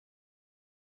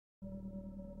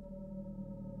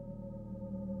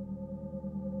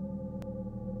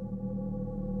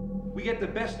We get the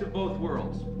best of both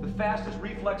worlds. The fastest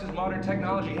reflexes modern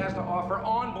technology has to offer,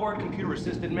 onboard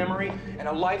computer-assisted memory, and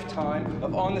a lifetime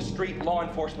of on-the-street law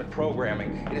enforcement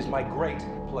programming. It is my great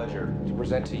pleasure to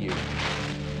present to you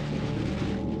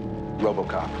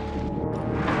Robocop.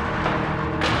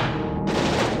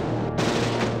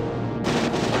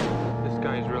 This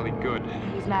guy's really good.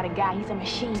 He's not a guy, he's a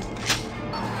machine.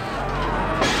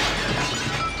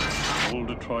 Old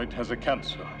Detroit has a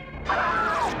cancer.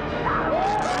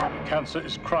 Cancer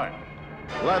is crime.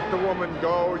 Let the woman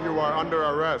go. You are under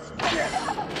arrest.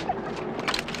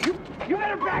 You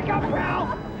better back up,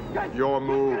 pal! Your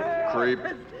move, creep.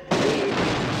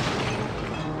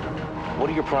 What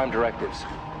are your prime directives?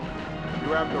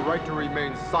 You have the right to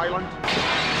remain silent.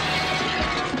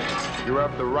 You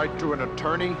have the right to an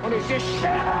attorney. What is this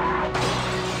shit?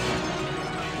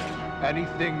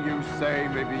 Anything you say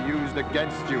may be used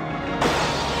against you.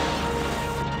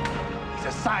 He's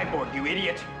a cyborg, you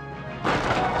idiot.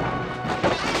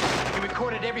 He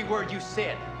recorded every word you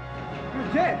said.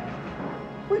 You're dead.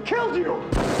 We killed you.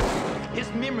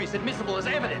 His memory's admissible as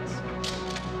evidence.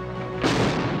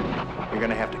 You're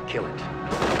gonna have to kill it.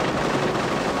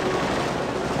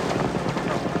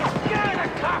 Get out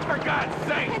of the car, for God's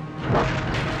sake!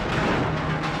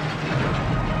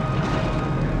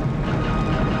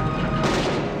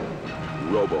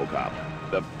 Robocop,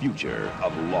 the future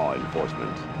of law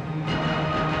enforcement.